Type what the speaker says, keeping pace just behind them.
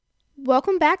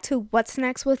Welcome back to What's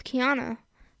Next with Kiana,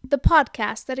 the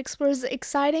podcast that explores the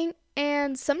exciting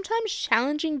and sometimes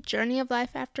challenging journey of life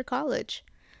after college.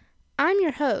 I'm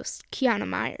your host, Kiana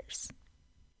Myers.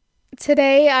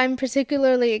 Today, I'm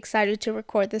particularly excited to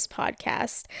record this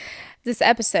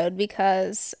episode,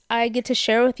 because I get to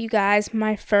share with you guys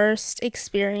my first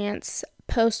experience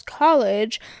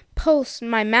post-college, post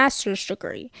my master's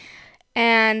degree.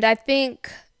 And I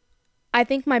think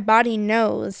my body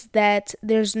knows that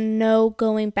there's no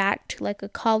going back to like a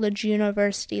college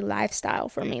university lifestyle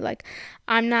for me. Like,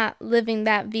 I'm not living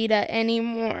that Vita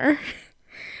anymore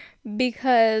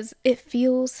because it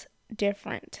feels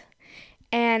different.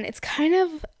 And it's kind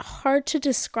of hard to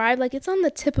describe. Like, it's on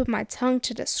the tip of my tongue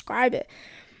to describe it.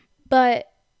 But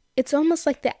it's almost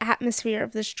like the atmosphere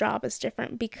of this job is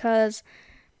different, because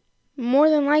more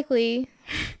than likely,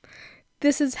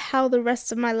 this is how the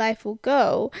rest of my life will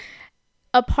go,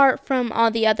 apart from all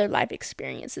the other life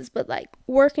experiences. But like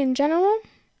work in general,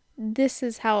 this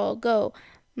is how it'll go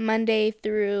Monday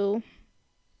through,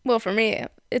 well, for me,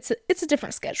 it's a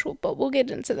different schedule, but we'll get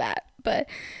into that. But,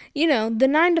 the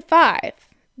 9 to 5,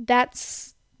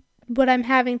 that's what I'm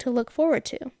having to look forward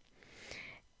to.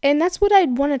 And that's what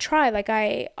I'd want to try. Like,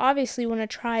 I obviously want to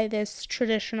try this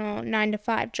traditional 9 to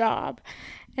 5 job.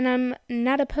 And I'm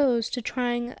not opposed to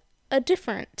trying a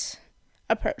different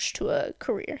approach to a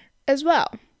career as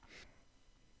well.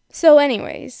 So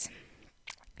anyways,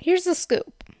 here's the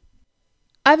scoop.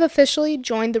 I've officially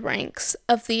joined the ranks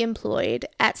of the employed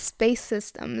at Space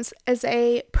Systems as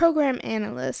a Program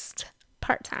Analyst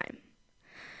part-time.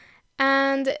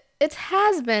 And it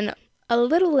has been a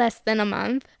little less than a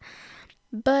month,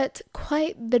 but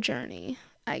quite the journey,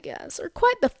 I guess, or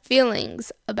quite the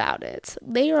feelings about it.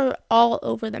 They are all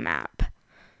over the map.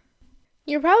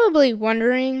 You're probably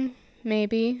wondering,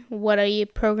 maybe, what a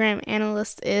program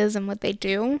analyst is and what they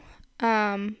do.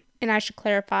 And I should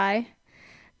clarify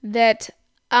that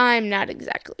I'm not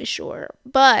exactly sure,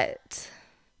 but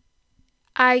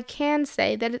I can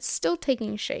say that it's still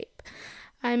taking shape.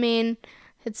 I mean,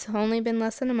 it's only been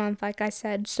less than a month, like I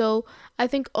said, so I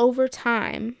think over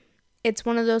time, it's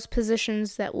one of those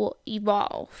positions that will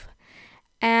evolve.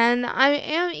 And I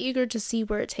am eager to see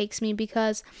where it takes me,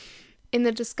 because in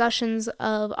the discussions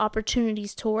of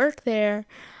opportunities to work there,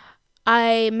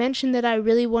 I mentioned that I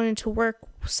really wanted to work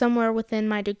somewhere within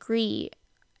my degree.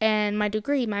 And my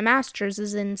master's,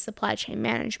 is in supply chain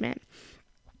management.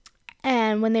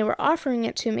 And when they were offering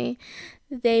it to me,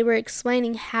 they were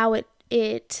explaining how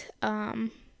it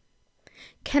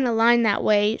can align that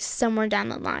way somewhere down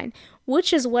the line,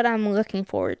 which is what I'm looking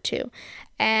forward to.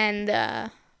 And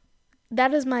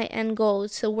that is my end goal,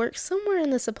 to work somewhere in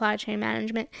the supply chain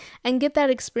management and get that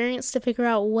experience to figure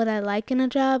out what I like in a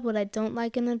job, what I don't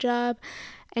like in a job,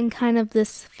 and kind of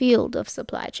this field of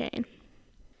supply chain.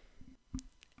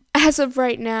 As of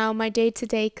right now, my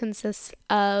day-to-day consists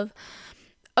of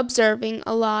observing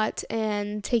a lot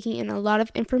and taking in a lot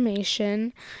of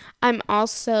information. I'm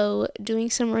also doing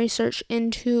some research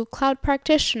into cloud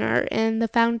practitioner and the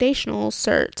foundational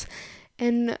cert,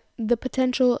 and the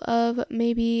potential of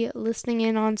maybe listening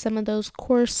in on some of those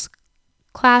course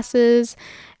classes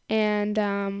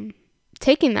and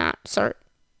taking that cert.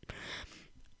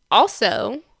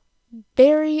 Also,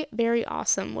 very, very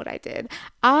awesome what I did.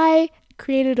 I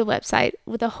created a website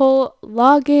with a whole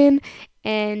login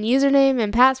and username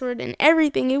and password and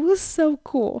everything. It was so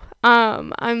cool.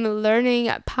 I'm learning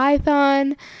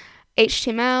Python,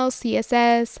 HTML,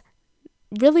 CSS,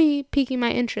 really piquing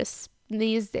my interest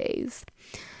these days.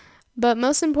 But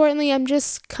most importantly, I'm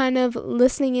just kind of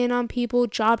listening in on people,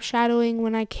 job shadowing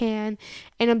when I can,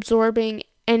 and absorbing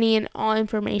any and all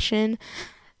information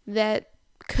that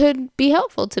could be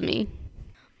helpful to me.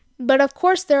 But of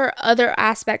course, there are other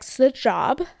aspects to the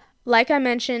job. Like I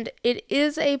mentioned, it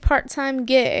is a part-time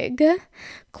gig,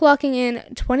 clocking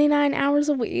in 29 hours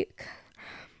a week.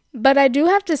 But I do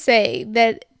have to say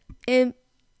that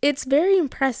it's very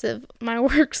impressive, my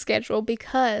work schedule,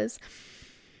 because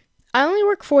I only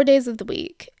work 4 days of the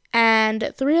week,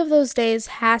 and 3 of those days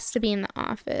has to be in the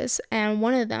office, and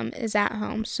one of them is at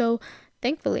home. So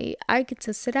thankfully, I get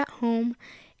to sit at home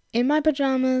in my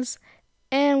pajamas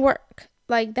and work.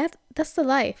 Like, that's the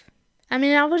life. I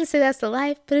mean, I wouldn't say that's the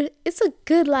life, but it's a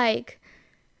good, like,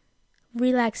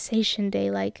 relaxation day.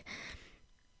 Like,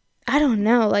 I don't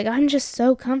know. Like, I'm just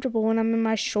so comfortable when I'm in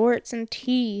my shorts and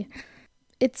tee.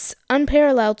 It's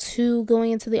unparalleled to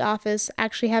going into the office,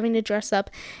 actually having to dress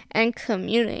up, and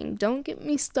commuting. Don't get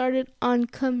me started on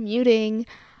commuting.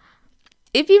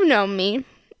 If you know me,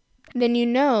 then you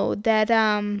know that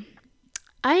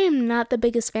I am not the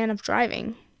biggest fan of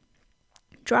driving.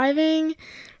 Driving,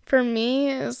 for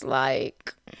me, is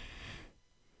like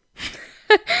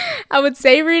I would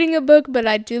say reading a book, but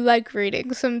I do like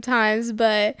reading sometimes.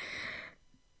 But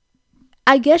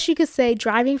I guess you could say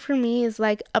driving for me is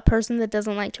like a person that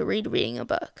doesn't like to reading a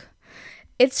book.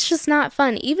 It's just not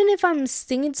fun. Even if I'm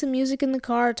singing some music in the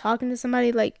car, talking to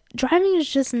somebody, like driving is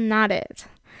just not it.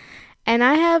 And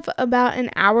I have about an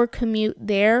hour commute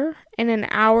there and an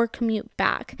hour commute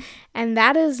back. And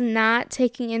that is not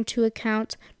taking into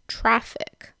account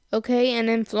traffic. Okay? And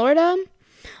in Florida,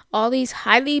 all these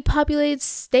highly populated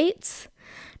states,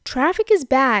 traffic is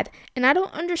bad. And I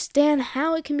don't understand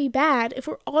how it can be bad if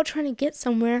we're all trying to get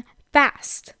somewhere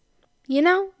fast. You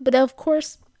know? But of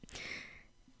course,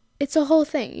 it's a whole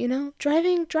thing, you know?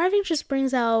 Driving just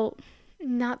brings out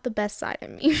not the best side of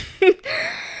me,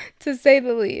 to say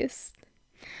the least.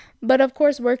 But of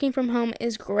course, working from home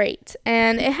is great,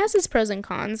 and it has its pros and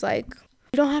cons. Like,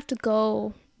 you don't have to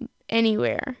go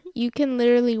anywhere. You can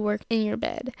literally work in your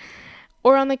bed,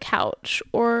 or on the couch,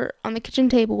 or on the kitchen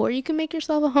table, or you can make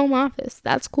yourself a home office.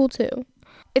 That's cool too.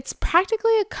 It's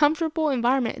practically a comfortable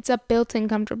environment. It's a built-in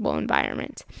comfortable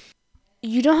environment.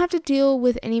 You don't have to deal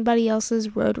with anybody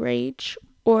else's road rage,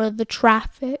 or the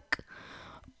traffic,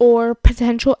 or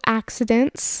potential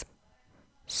accidents.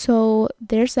 So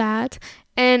there's that.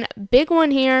 And big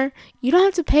one here, you don't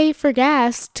have to pay for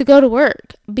gas to go to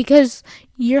work because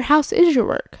your house is your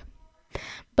work.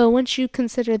 But once you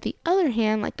consider the other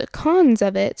hand, like the cons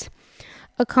of it,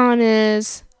 a con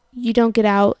is you don't get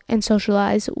out and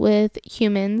socialize with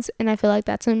humans. And I feel like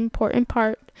that's an important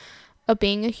part of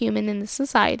being a human in this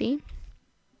society.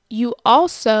 You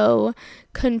also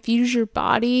confuse your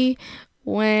body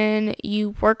when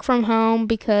you work from home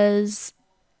because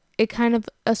it kind of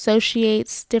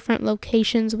associates different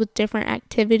locations with different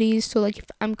activities. So like if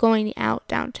I'm going out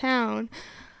downtown,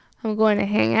 I'm going to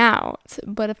hang out.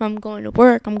 But if I'm going to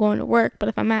work, I'm going to work. But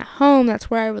if I'm at home,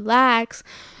 that's where I relax.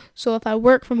 So if I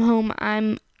work from home,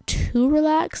 I'm too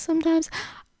relaxed sometimes.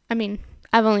 I mean,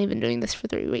 I've only been doing this for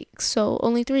 3 weeks, so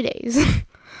only 3 days.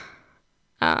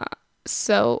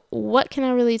 So what can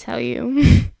I really tell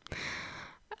you?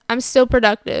 I'm still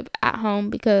productive at home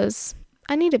because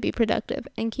I need to be productive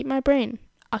and keep my brain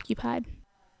occupied.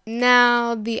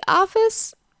 Now, the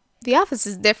office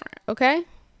is different, okay?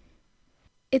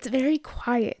 It's very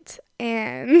quiet,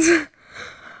 and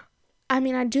I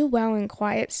mean, I do well in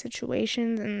quiet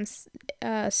situations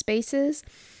and spaces,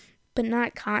 but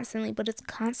not constantly, but it's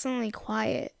constantly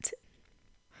quiet.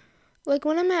 Like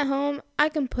when I'm at home, I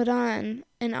can put on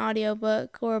an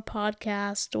audiobook or a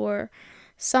podcast or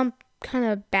some kind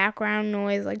of background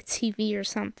noise like TV or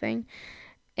something.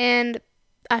 And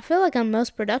I feel like I'm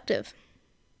most productive.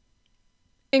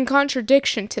 In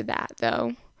contradiction to that,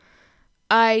 though,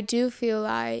 I do feel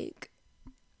like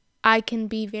I can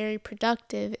be very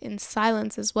productive in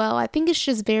silence as well. I think it's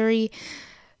just very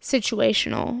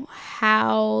situational,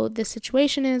 how the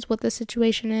situation is, what the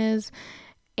situation is,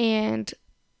 and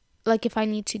like if I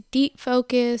need to deep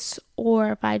focus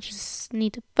or if I just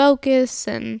need to focus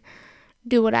and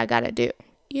do what I gotta do,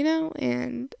 you know?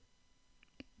 And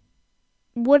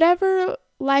whatever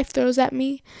life throws at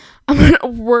me, I'm gonna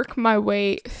work my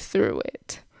way through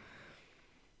it.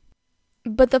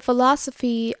 But the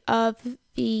philosophy of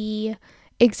the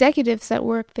executives that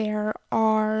work there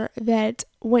are that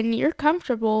when you're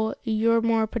comfortable, you're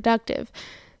more productive.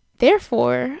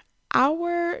 Therefore,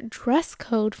 our dress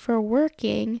code for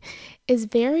working is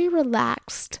very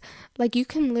relaxed. Like you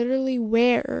can literally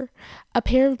wear a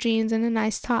pair of jeans and a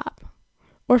nice top.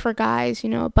 Or for guys,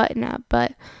 a button up.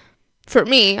 But for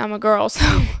me, I'm a girl,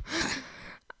 so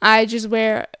I just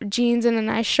wear jeans and a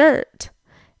nice shirt.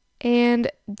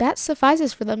 And that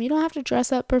suffices for them. You don't have to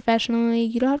dress up professionally.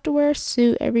 You don't have to wear a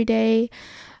suit every day.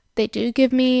 They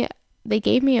gave me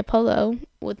a polo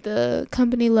with the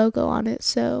company logo on it,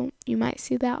 so you might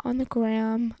see that on the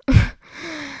gram.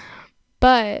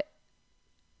 But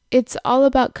it's all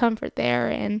about comfort there,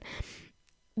 and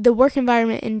the work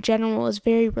environment in general is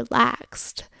very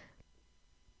relaxed.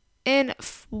 And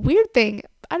weird thing,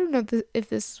 I don't know if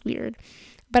this is weird,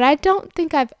 but I don't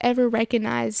think I've ever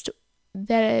recognized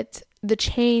that the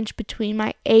change between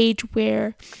my age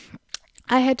where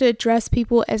I had to address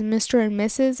people as Mr. and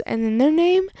Mrs. and then their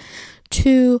name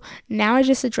to now I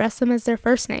just address them as their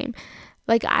first name.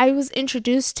 Like I was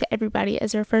introduced to everybody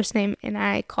as their first name and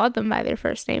I called them by their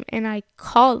first name and I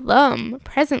call them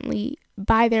presently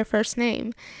by their first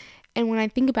name. And when I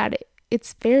think about it,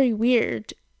 it's very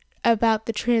weird about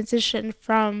the transition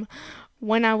from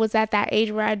when I was at that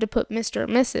age where I had to put Mr. or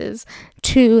Mrs.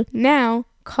 to now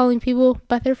calling people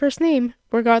by their first name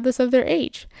regardless of their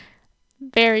age.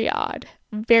 Very odd.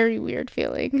 Very weird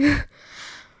feeling.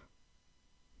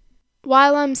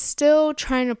 While I'm still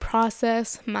trying to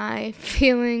process my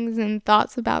feelings and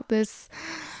thoughts about this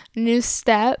new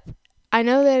step, I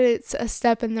know that it's a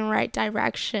step in the right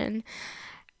direction,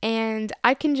 and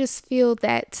I can just feel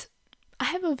that I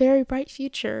have a very bright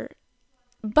future.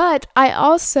 But I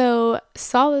also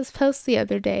saw this post the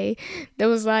other day that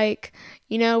was like,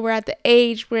 we're at the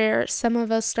age where some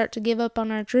of us start to give up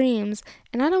on our dreams,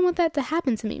 and I don't want that to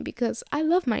happen to me because I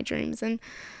love my dreams, and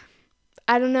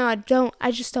I don't know,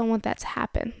 I just don't want that to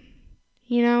happen.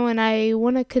 And I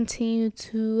want to continue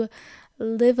to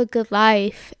live a good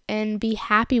life and be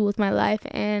happy with my life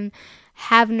and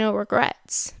have no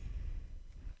regrets.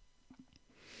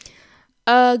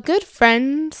 A good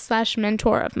friend slash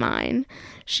mentor of mine,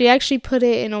 she actually put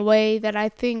it in a way that I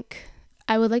think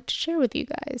I would like to share with you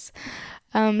guys.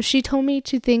 She told me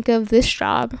to think of this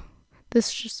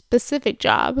specific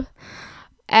job,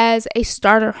 as a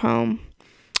starter home.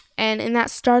 And in that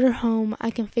starter home,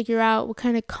 I can figure out what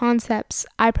kind of concepts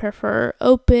I prefer,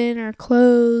 open or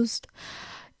closed,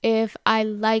 if I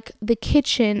like the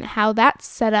kitchen, how that's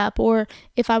set up, or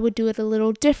if I would do it a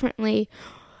little differently,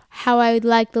 how I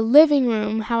like the living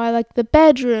room, how I like the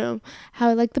bedroom, how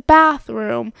I like the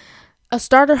bathroom. A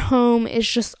starter home is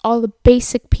just all the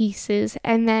basic pieces,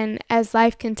 and then as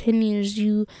life continues,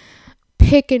 you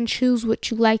pick and choose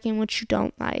what you like and what you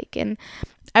don't like. And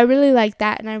I really like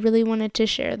that, and I really wanted to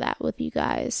share that with you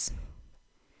guys.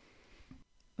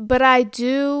 But I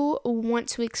do want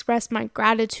to express my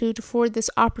gratitude for this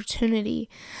opportunity.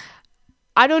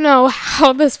 I don't know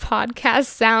how this podcast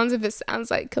sounds, if it sounds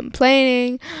like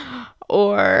complaining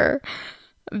or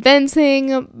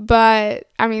venting, but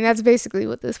I mean, that's basically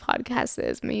what this podcast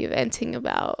is, me venting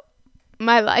about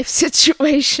my life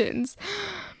situations.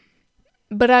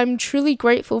 But I'm truly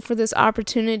grateful for this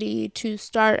opportunity to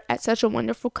start at such a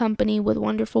wonderful company with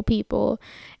wonderful people.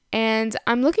 And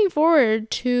I'm looking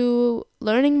forward to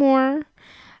learning more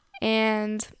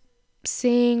and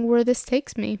seeing where this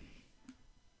takes me.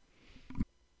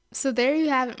 So there you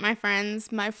have it, my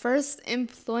friends. My first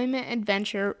employment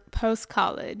adventure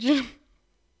post-college.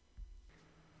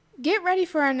 Get ready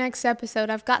for our next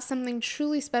episode. I've got something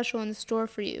truly special in store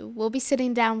for you. We'll be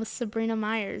sitting down with Sabrina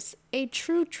Myers, a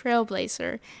true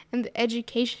trailblazer in the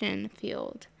education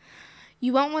field.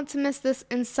 You won't want to miss this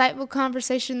insightful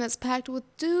conversation that's packed with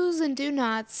do's and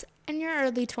do-nots in your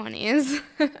early 20s.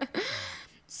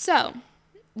 So,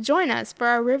 join us for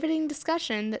our riveting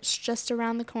discussion that's just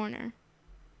around the corner.